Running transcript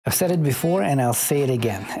I've said it before and I'll say it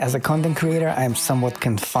again. As a content creator, I am somewhat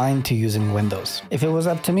confined to using Windows. If it was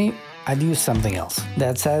up to me, I'd use something else.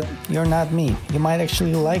 That said, you're not me. You might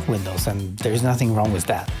actually like Windows, and there's nothing wrong with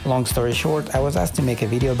that. Long story short, I was asked to make a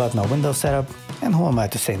video about my Windows setup, and who am I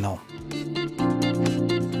to say no?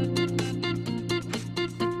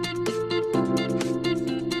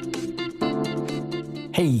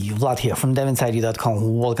 Hey, Vlad here from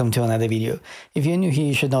devinsideyou.com. Welcome to another video. If you're new here,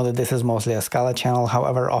 you should know that this is mostly a Scala channel.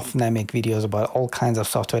 However, often I make videos about all kinds of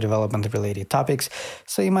software development related topics,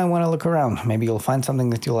 so you might want to look around. Maybe you'll find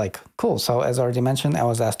something that you like. Cool, so as already mentioned, I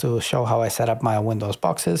was asked to show how I set up my Windows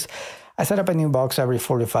boxes. I set up a new box every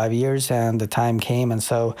 4 to 5 years, and the time came, and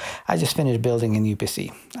so I just finished building a new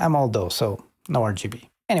PC. I'm old though, so no RGB.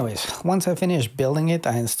 Anyways, once I finished building it,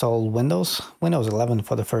 I installed Windows 11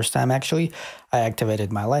 for the first time actually. I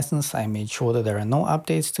activated my license, I made sure that there are no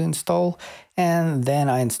updates to install, and then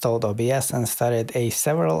I installed OBS and started a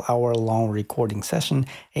several hour long recording session,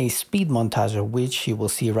 a speed montage of which you will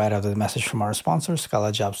see right after the message from our sponsors,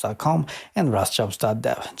 scalajobs.com and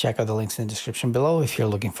rustjobs.dev. Check out the links in the description below if you're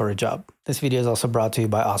looking for a job. This video is also brought to you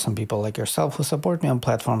by awesome people like yourself who support me on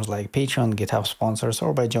platforms like Patreon, GitHub sponsors,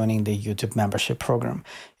 or by joining the YouTube membership program.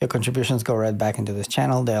 Your contributions go right back into this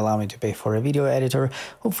channel. They allow me to pay for a video editor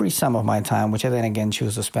who frees some of my time, which I then again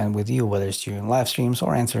choose to spend with you, whether it's during live streams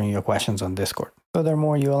or answering your questions on Discord.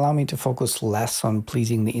 Furthermore, you allow me to focus less on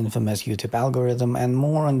pleasing the infamous YouTube algorithm and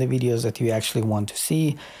more on the videos that you actually want to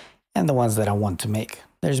see and the ones that I want to make.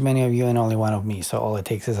 There's many of you and only one of me, so all it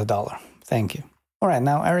takes is $1. Thank you. Alright,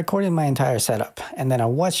 now I recorded my entire setup, and then I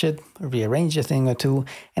watched it, rearranged a thing or two,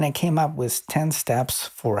 and I came up with 10 steps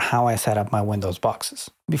for how I set up my Windows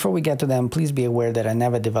boxes. Before we get to them, please be aware that I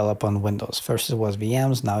never develop on Windows. First it was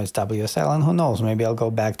VMs, now it's WSL, and who knows, maybe I'll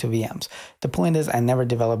go back to VMs. The point is, I never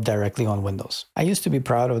developed directly on Windows. I used to be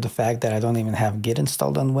proud of the fact that I don't even have Git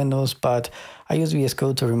installed on Windows, but I use VS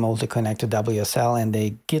Code to remotely connect to WSL, and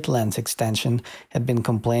the Git lens extension had been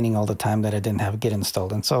complaining all the time that I didn't have Git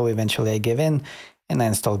installed, and so eventually I gave in and I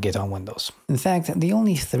installed Git on Windows. In fact, the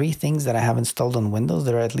only 3 things that I have installed on Windows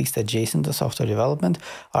that are at least adjacent to software development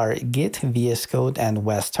are Git, VS Code, and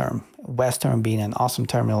Westterm. Westterm being an awesome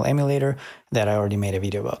terminal emulator that I already made a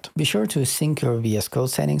video about. Be sure to sync your VS Code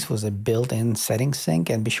settings with a built-in settings sync,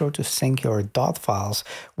 and be sure to sync your .dot files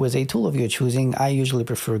with a tool of your choosing. I usually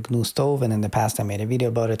prefer GNU Stove, and in the past I made a video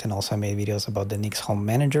about it, and also I made videos about the Nix Home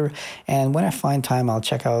Manager. And when I find time, I'll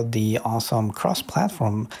check out the awesome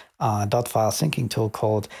cross-platform .dot file syncing tool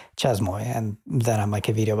called Chasmoy, and then I make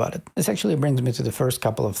a video about it. This actually brings me to the first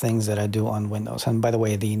couple of things that I do on Windows. And by the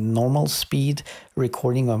way, the normal speed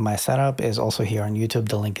recording of my setup is also here on YouTube.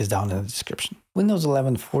 The link is down in the description. Windows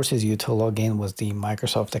 11 forces you to log in with the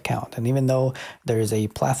Microsoft account, and even though there is a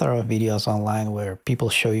plethora of videos online where people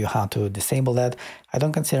show you how to disable that, I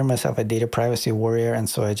don't consider myself a data privacy warrior, and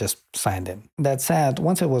so I just signed in. That said,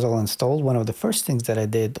 once it was all installed, one of the first things that I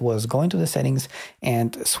did was go into the settings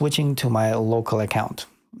and switching to my local account.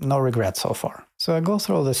 No regrets so far. So I go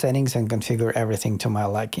through all the settings and configure everything to my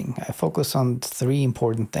liking. I focus on 3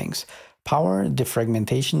 important things: power,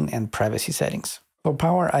 defragmentation, and privacy settings. For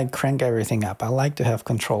power, I crank everything up. I like to have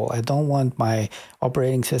control. I don't want my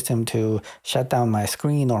operating system to shut down my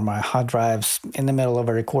screen or my hard drives in the middle of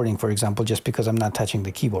a recording, for example, just because I'm not touching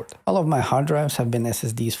the keyboard. All of my hard drives have been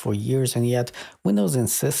SSDs for years, and yet Windows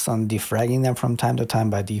insists on defragging them from time to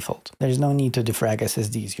time by default. There's no need to defrag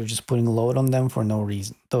SSDs. You're just putting load on them for no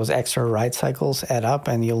reason. Those extra write cycles add up,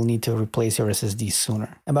 and you'll need to replace your SSDs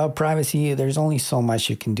sooner. About privacy, there's only so much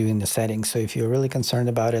you can do in the settings, so if you're really concerned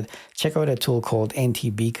about it, check out a tool called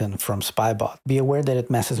Anti-Beacon from Spybot. Be aware that it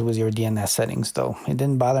messes with your DNS settings though. It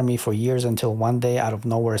didn't bother me for years until one day out of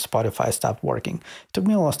nowhere Spotify stopped working. It took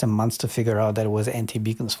me almost a month to figure out that it was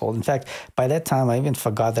Anti-Beacon's fault. In fact, by that time I even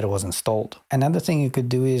forgot that it was installed. Another thing you could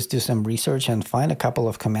do is do some research and find a couple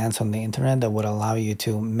of commands on the internet that would allow you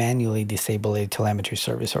to manually disable a telemetry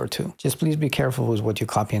service or two. Just please be careful with what you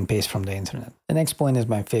copy and paste from the internet. The next point is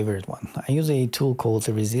my favorite one. I use a tool called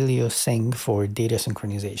the Resilio Sync for data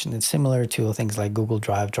synchronization. It's similar to things like Google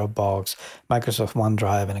Drive, Dropbox, Microsoft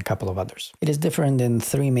OneDrive, and a couple of others. It is different in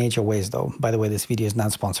 3 major ways though. By the way, this video is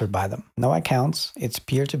not sponsored by them. No accounts, it's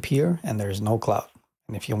peer-to-peer, and there is no cloud.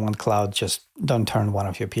 And if you want cloud, just don't turn one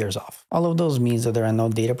of your peers off. All of those means that there are no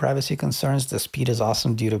data privacy concerns, the speed is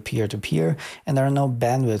awesome due to peer-to-peer, and there are no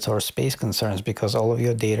bandwidth or space concerns because all of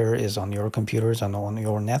your data is on your computers and on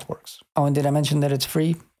your networks. Oh, and did I mention that it's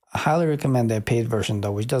free? I highly recommend a paid version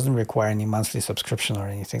though, which doesn't require any monthly subscription or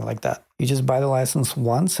anything like that. You just buy the license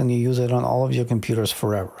once and you use it on all of your computers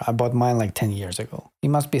forever. I bought mine like 10 years ago. You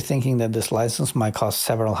must be thinking that this license might cost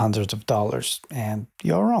several hundreds of dollars, and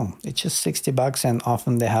you're wrong. It's just $60 and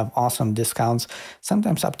often they have awesome discounts,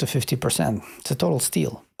 sometimes up to 50%. It's a total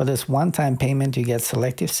steal. For this one-time payment, you get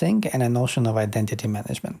selective sync and a notion of identity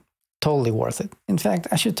management. Totally worth it. In fact,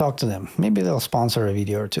 I should talk to them. Maybe they'll sponsor a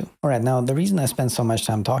video or two. Alright, now the reason I spend so much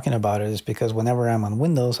time talking about it is because whenever I'm on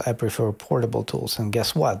Windows, I prefer portable tools, and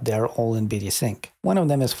guess what? They're all Nvidia sync. One of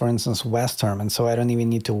them is, for instance, Western, and so I don't even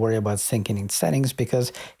need to worry about syncing its settings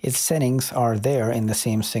because its settings are there in the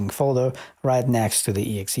same sync folder right next to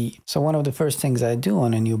the exe. So one of the first things I do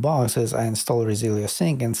on a new box is I install Resilio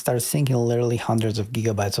Sync and start syncing literally hundreds of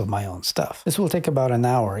gigabytes of my own stuff. This will take about an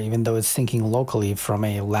hour, even though it's syncing locally from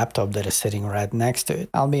a laptop that is sitting right next to it.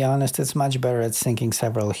 I'll be honest, it's much better at syncing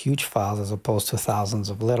several huge files as opposed to thousands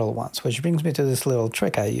of little ones, which brings me to this little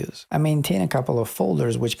trick I use. I maintain a couple of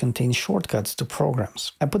folders which contain shortcuts to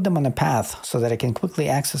programs. I put them on a path so that I can quickly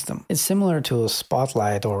access them. It's similar to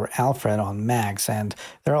Spotlight or Alfred on Macs, and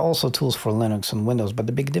there are also tools for Linux and Windows, but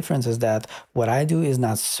the big difference is that what I do is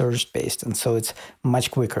not search-based, and so it's much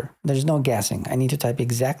quicker. There's no guessing. I need to type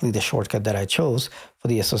exactly the shortcut that I chose for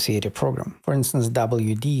the associated program. For instance,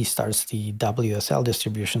 WD starts the WSL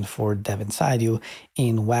distribution for Dev-Inside-You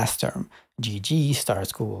in Western. GG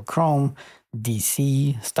starts Google Chrome.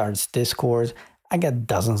 DC starts Discord. I got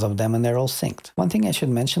dozens of them and they're all synced. One thing I should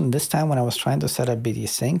mention, this time when I was trying to set up BD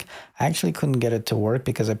Sync, I actually couldn't get it to work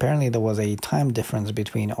because apparently there was a time difference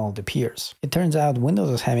between all the peers. It turns out Windows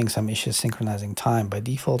is having some issues synchronizing time. By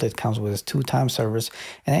default, it comes with 2 time servers,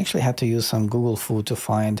 and I actually had to use some Google foo to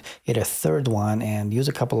find it a third one and use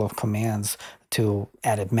a couple of commands to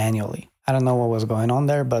add it manually. I don't know what was going on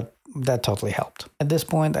there, but that totally helped. At this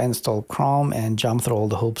point, I installed Chrome and jumped through all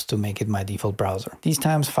the hoops to make it my default browser. These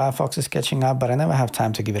times, Firefox is catching up, but I never have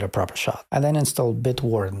time to give it a proper shot. I then installed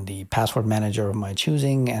Bitwarden, the password manager of my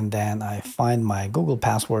choosing, and then I find my Google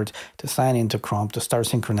password to sign into Chrome to start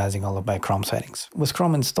synchronizing all of my Chrome settings. With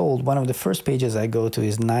Chrome installed, one of the first pages I go to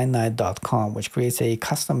is 99.com, which creates a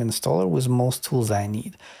custom installer with most tools I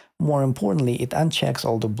need. More importantly, it unchecks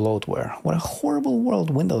all the bloatware. What a horrible world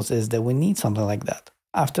Windows is that we need something like that.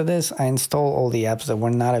 After this, I install all the apps that were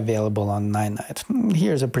not available on 99.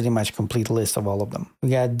 Here's a pretty much complete list of all of them. We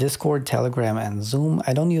got Discord, Telegram, and Zoom.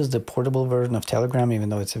 I don't use the portable version of Telegram even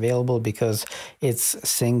though it's available because its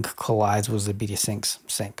sync collides with the BD Sync's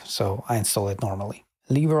sync, so I install it normally.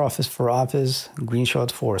 LibreOffice for Office,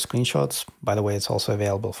 Greenshot for screenshots. By the way, it's also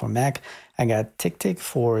available for Mac. I got TickTick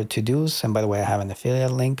for to-dos, and by the way, I have an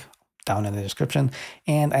affiliate link down in the description.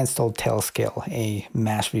 And I installed Tailscale, a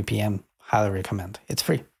Mesh VPN. Highly recommend. It's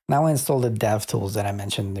free. Now I installed the dev tools that I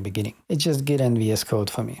mentioned in the beginning. It's just Git and VS Code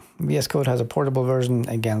for me. VS Code has a portable version,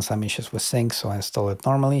 again some issues with sync, so I install it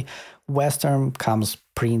normally. Western comes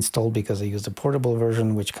pre-installed because I use the portable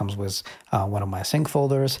version, which comes with one of my sync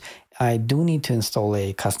folders. I do need to install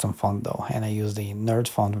a custom font though, and I use the nerd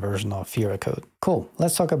font version of Fira code. Cool,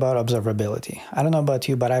 let's talk about observability. I don't know about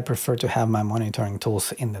you, but I prefer to have my monitoring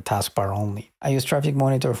tools in the taskbar only. I use Traffic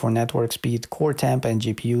Monitor for network speed, Core Temp and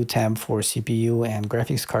GPU Temp for CPU and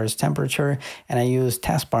graphics card's temperature, and I use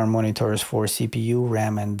taskbar monitors for CPU,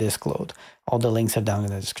 RAM, and disk load. All the links are down in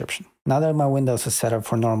the description. Now that my Windows is set up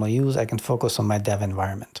for normal use, I can focus on my dev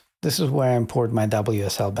environment. This is where I import my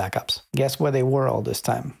WSL backups. Guess where they were all this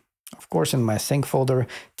time? Of course, in my sync folder,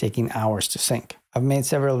 taking hours to sync. I've made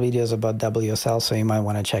several videos about WSL, so you might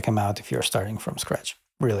want to check them out if you're starting from scratch.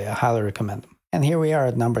 Really, I highly recommend them. And here we are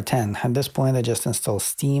at number 10. At this point, I just installed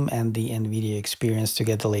Steam and the Nvidia Experience to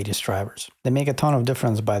get the latest drivers. They make a ton of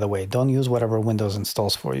difference, by the way. Don't use whatever Windows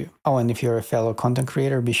installs for you. Oh, and if you're a fellow content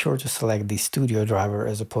creator, be sure to select the studio driver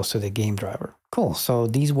as opposed to the game driver. Cool, so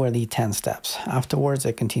these were the 10 steps. Afterwards,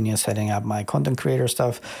 I continue setting up my content creator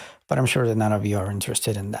stuff, but I'm sure that none of you are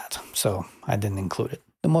interested in that, so I didn't include it.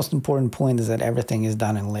 The most important point is that everything is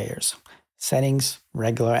done in layers. Settings,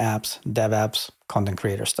 regular apps, dev apps, content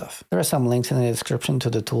creator stuff. There are some links in the description to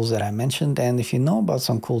the tools that I mentioned, and if you know about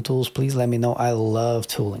some cool tools, please let me know. I love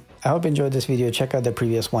tooling. I hope you enjoyed this video. Check out the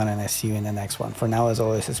previous one, and I see you in the next one. For now, as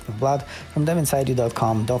always, it's been Vlad from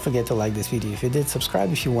DevInsideYou.com. Don't forget to like this video if you did,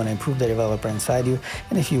 subscribe if you want to improve the developer inside you,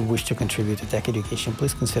 and if you wish to contribute to tech education,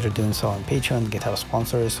 please consider doing so on Patreon, GitHub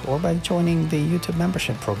sponsors, or by joining the YouTube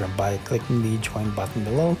membership program by clicking the join button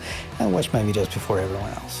below and watch my videos before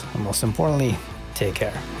everyone else. And most importantly, take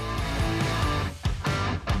care.